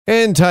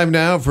And time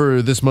now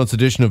for this month's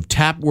edition of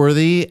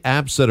Tapworthy,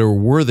 apps that are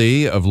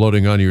worthy of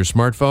loading onto your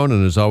smartphone.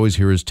 And as always,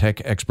 here is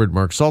tech expert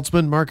Mark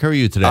Saltzman. Mark, how are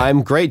you today?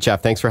 I'm great,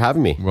 Jeff. Thanks for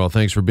having me. Well,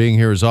 thanks for being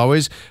here as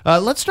always.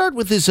 Let's start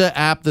with this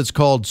app that's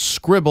called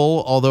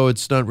Scribble, although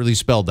it's not really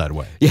spelled that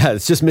way. Yeah,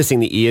 it's just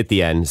missing the E at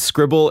the end.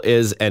 Scribble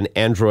is an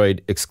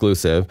Android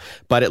exclusive,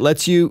 but it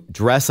lets you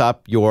dress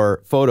up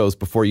your photos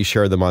before you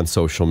share them on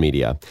social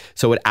media.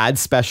 So it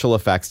adds special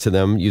effects to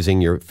them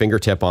using your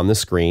fingertip on the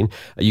screen.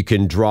 You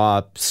can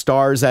draw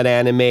stars that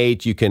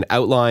animate. You can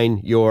outline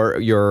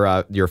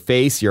your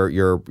face,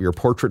 your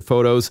portrait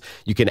photos.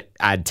 You can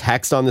add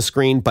text on the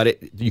screen,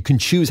 but you can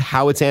choose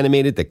how it's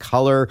animated, the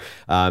color.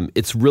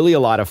 It's really a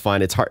lot of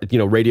fun. It's hard,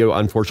 radio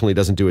unfortunately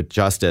doesn't do it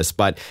justice,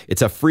 but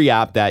it's a free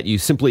app that you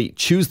simply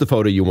choose the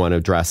photo you want to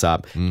dress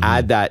up,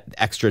 add that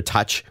extra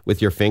touch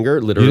with your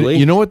finger, literally.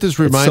 You know what this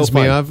reminds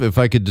me of, if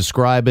I could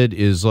describe it,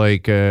 is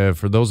like,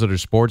 for those that are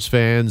sports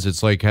fans,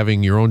 it's like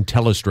having your own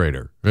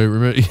telestrator.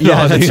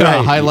 That's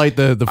right. Highlight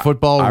the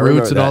football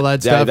routes and all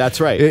that stuff. Yeah, that's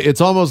right.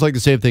 It's almost like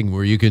the same thing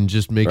where you can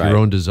just make your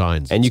own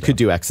designs. And you could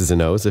do X's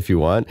and O's if you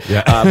want.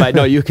 Yeah. But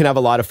no, you can have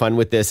a lot of fun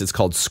with this. It's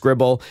called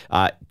Scribble.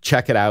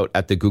 Check it out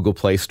at the Google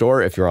Play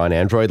Store if you're on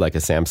Android, like a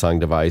Samsung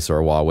device or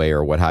a Huawei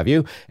or what have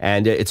you.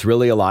 And it's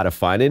really a lot of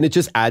fun. And it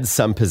just adds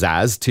some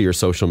pizzazz to your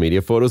social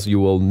media photos. You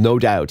will no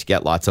doubt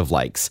get lots of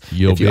likes.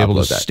 You'll be able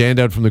to stand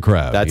out from the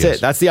crowd. That's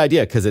it. That's the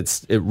idea, because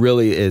it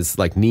really is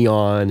like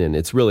neon, and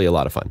it's really a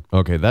lot of fun.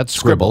 Okay, that's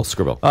Scribble.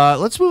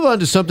 Let's move on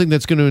to something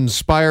that's going to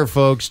inspire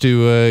folks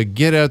to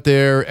get out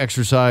there,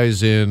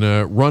 exercise, and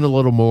run a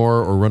little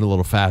more or run a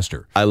little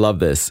faster. I love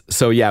this.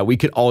 So yeah, we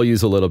could all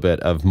use a little bit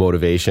of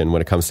motivation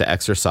when it comes to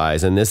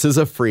exercise. And this is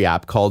a free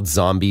app called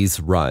Zombies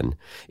Run.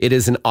 It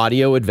is an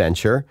audio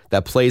adventure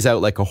that plays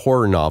out like a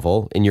horror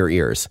novel in your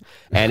ears.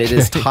 And it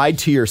is tied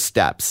to your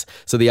steps.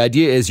 So the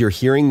idea is you're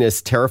hearing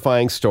this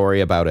terrifying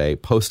story about a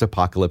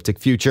post-apocalyptic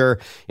future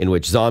in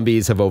which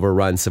zombies have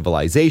overrun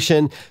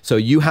civilization. So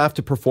you have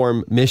to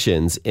perform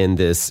missions in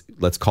this,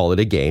 let's call it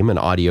a game, an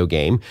audio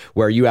game,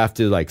 where you have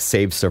to like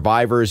save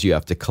survivors, you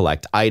have to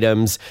collect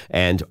items,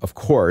 and of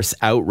course,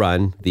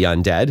 outrun the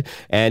undead.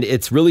 And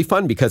it's really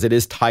fun because it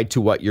is tied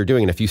to what you're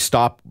doing. And if you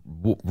stop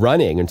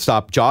running and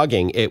stop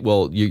jogging,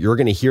 you're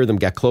going to hear them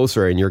get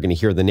closer, and you're going to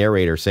hear the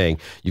narrator saying,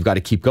 you've got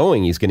to keep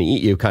going, he's going to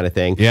eat you, kind of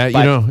thing. Yeah,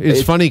 but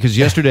it's funny because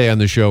yesterday on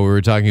the show we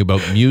were talking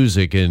about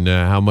music and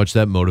how much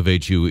that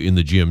motivates you in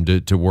the gym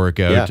to work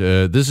out.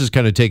 Yeah. This is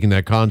kind of taking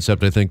that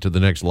concept, I think, to the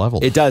next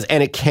level. It does,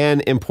 and it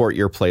can import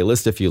your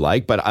playlist if you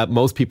like, but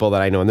most people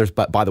that I know, and there's,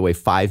 by the way,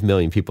 5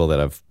 million people that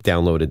have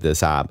downloaded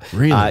this app.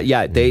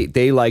 Really?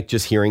 They like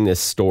just hearing this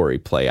story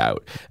play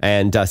out.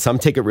 And some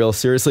take it real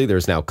seriously.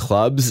 There's now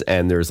clubs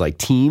and there's like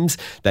teams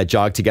that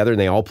jog together, and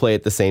they all play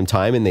at the same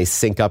time, and they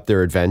sync up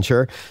their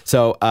adventure.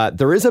 So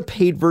there is a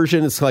paid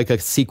version. It's like a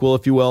sequel,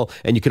 if you will,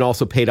 and you can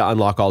also pay to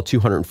unlock all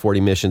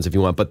 240 missions if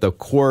you want, but the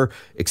core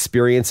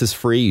experience is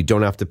free. You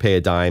don't have to pay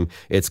a dime.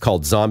 It's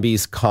called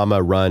Zombies,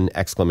 Run, !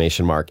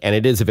 And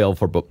it is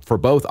available for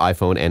both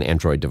iPhone and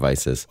Android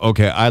devices.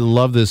 Okay, I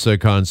love this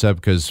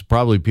concept because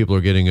probably people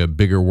are getting a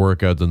bigger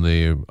workout than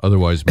they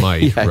otherwise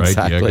might, right?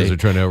 Exactly. Yeah, because they're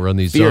trying to outrun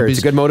these Fear, zombies.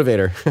 it's a good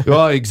motivator.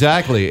 Well,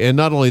 exactly. And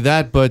not only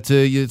that, but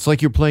it's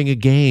like you're playing a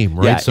game,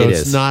 right? Yeah, so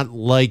it's not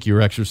like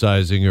you're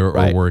exercising or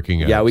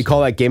working out. Yeah, we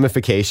call that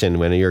gamification,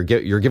 when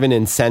you're given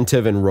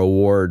incentive and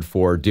reward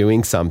for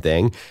doing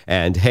something.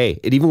 And hey,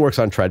 it even works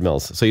on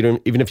treadmills. So even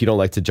if you don't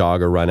like to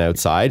jog or run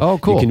outside, oh,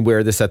 cool. You can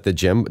wear this at the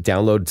gym.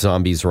 Download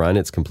Zombies Run.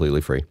 It's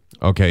completely free.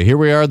 Okay, here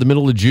we are, the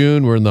middle of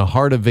June. We're in the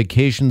heart of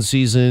vacation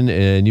season,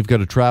 and you've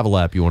got a travel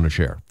app you want to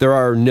share.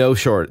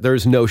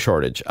 There's no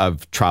shortage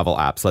of travel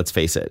apps, let's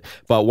face it.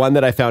 But one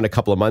that I found a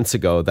couple of months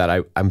ago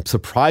that I'm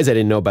surprised I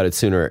didn't know about it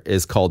sooner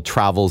is called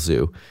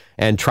Travelzoo.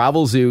 And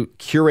Travelzoo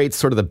curates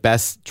sort of the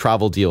best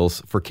travel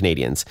deals for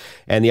Canadians.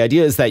 And the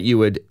idea is that you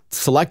would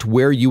select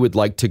where you would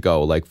like to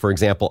go. Like, for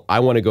example, I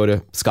want to go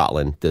to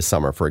Scotland this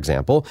summer, for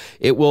example.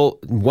 It will,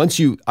 once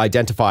you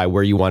identify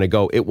where you want to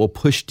go, it will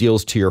push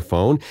deals to your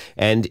phone,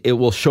 and it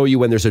will show you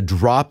when there's a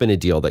drop in a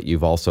deal that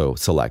you've also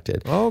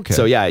selected. Okay.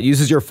 So yeah, it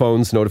uses your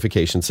phone's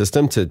notification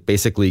system to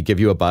basically give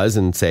you a buzz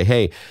and say,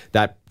 hey,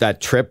 that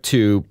trip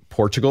to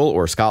Portugal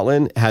or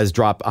Scotland has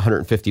dropped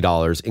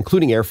 $150,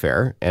 including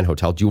airfare and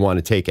hotel. Do you want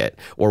to take it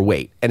or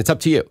wait? And it's up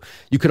to you.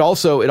 It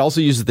also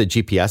uses the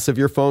GPS of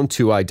your phone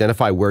to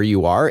identify where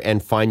you are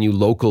and find you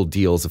local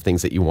deals of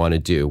things that you want to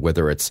do,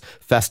 whether it's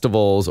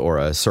festivals or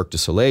a Cirque du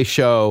Soleil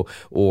show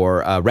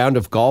or a round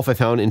of golf I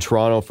found in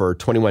Toronto for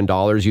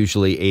 $21,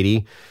 usually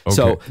 $80. Okay.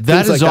 So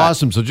that is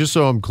awesome. So just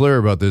so I'm clear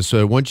about this,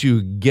 once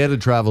you get a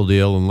travel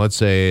deal, and let's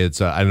say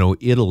it's,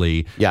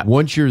 Italy, yeah.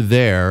 Once you're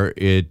there,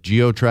 it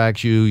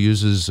geo-tracks you,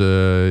 uses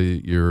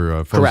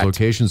your phone's Correct.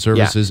 location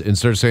services, and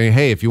start saying,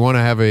 hey, if you want to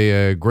have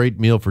a great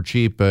meal for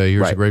cheap,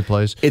 here's a great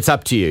place? It's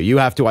up to you. You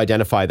have to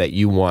identify that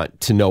you want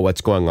to know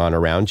what's going on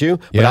around you.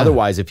 But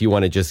otherwise, if you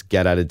want to just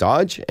get out of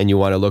Dodge and you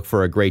want to look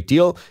for a great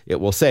deal, it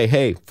will say,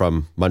 hey,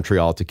 from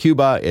Montreal to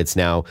Cuba, it's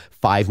now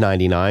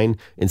 $5.99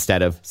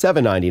 instead of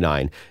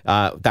 $7.99,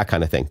 that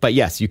kind of thing. But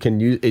yes, you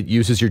can it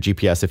uses your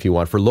GPS if you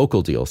want for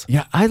local deals.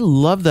 Yeah, I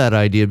love that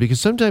idea because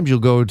sometimes you'll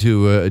go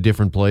to a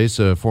different place,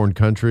 a foreign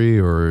country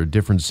or a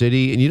different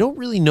city, and you don't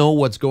really know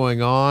what's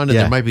going on. And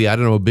there might be, I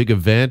don't know, a big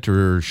event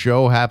or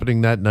show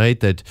happening that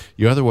night that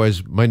you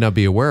otherwise might not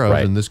be aware of,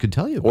 and this could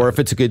tell you about or if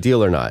it's a good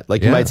deal or not.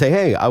 Like you might say,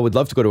 hey, I would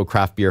love to go to a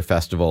craft beer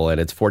festival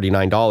and it's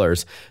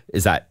 $49.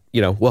 Is that,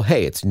 well,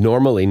 hey, it's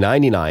normally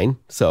 $99,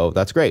 so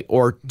that's great.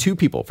 Or 2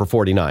 people for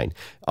 $49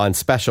 on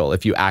special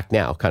if you act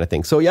now kind of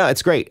thing. So yeah,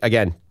 it's great.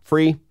 Again,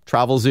 free,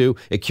 Travelzoo.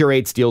 It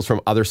curates deals from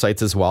other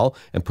sites as well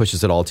and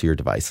pushes it all to your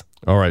device.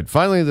 All right.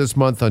 Finally, this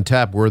month on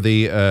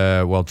Tapworthy,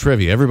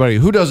 trivia. Everybody,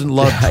 who doesn't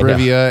love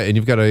trivia? And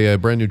you've got a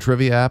brand new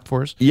trivia app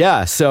for us?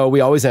 Yeah. So we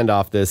always end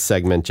off this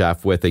segment,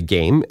 Jeff, with a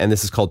game, and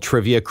this is called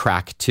Trivia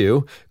Crack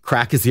 2.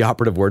 Crack is the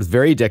operative word. It's a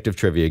very addictive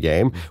trivia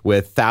game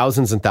with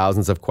thousands and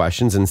thousands of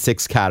questions in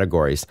 6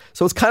 categories.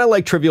 So it's kind of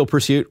like Trivial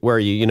Pursuit, where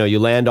you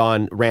land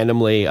on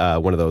randomly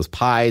one of those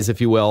pies, if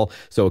you will.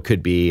 So it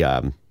could be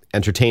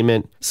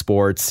entertainment,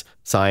 sports,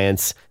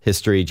 science,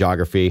 history,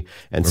 geography,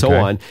 and so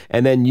on.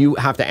 And then you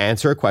have to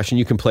answer a question.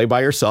 You can play by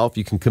yourself.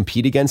 You can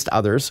compete against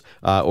others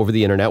over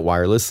the internet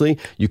wirelessly.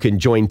 You can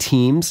join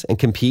teams and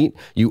compete.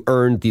 You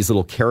earn these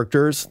little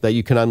characters that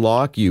you can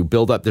unlock. You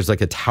build up, there's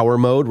like a tower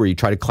mode where you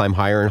try to climb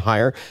higher and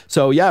higher.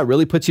 So yeah, it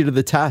really puts you to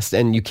the test.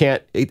 And you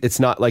can't, it's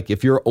not like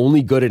if you're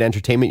only good at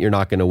entertainment, you're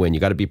not going to win.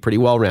 You got to be pretty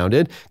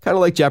well-rounded, kind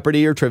of like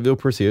Jeopardy or Trivial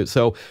Pursuit.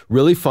 So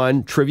really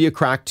fun. Trivia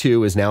Crack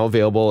 2 is now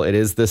available. It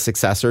is the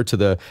successor to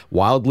the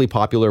wildly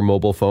popular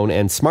mobile phone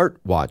and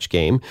smartwatch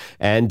game.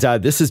 And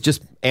this is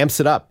just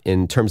amps it up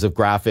in terms of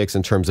graphics,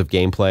 in terms of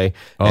gameplay,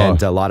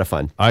 and a lot of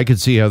fun. I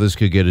could see how this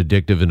could get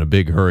addictive in a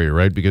big hurry,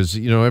 right? Because,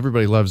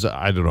 everybody loves,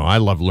 I don't know, I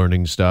love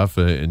learning stuff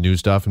and new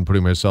stuff and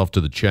putting myself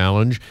to the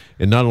challenge.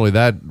 And not only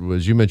that,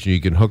 as you mentioned, you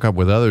can hook up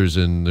with others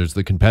and there's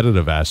the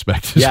competitive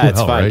aspect as well. Yeah, it's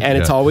fun. Right? And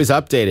it's always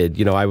updated.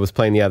 I was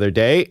playing the other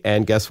day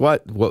and guess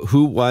what?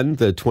 Who won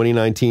the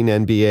 2019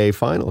 NBA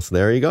Finals?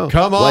 There you go.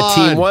 Come on. What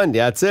team won?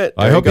 That's it.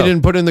 I hope you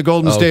didn't put in the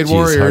Golden State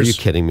Warriors. Are you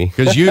kidding me?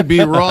 Because you'd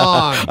be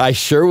wrong. I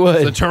sure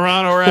would. The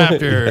Toronto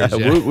Raptors.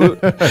 Yeah, woot, woot.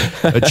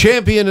 A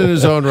champion in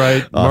his own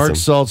right. Awesome. Mark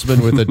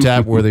Saltzman with the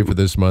Tapworthy for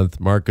this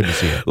month. Mark, good to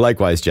see you.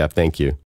 Likewise, Jeff. Thank you.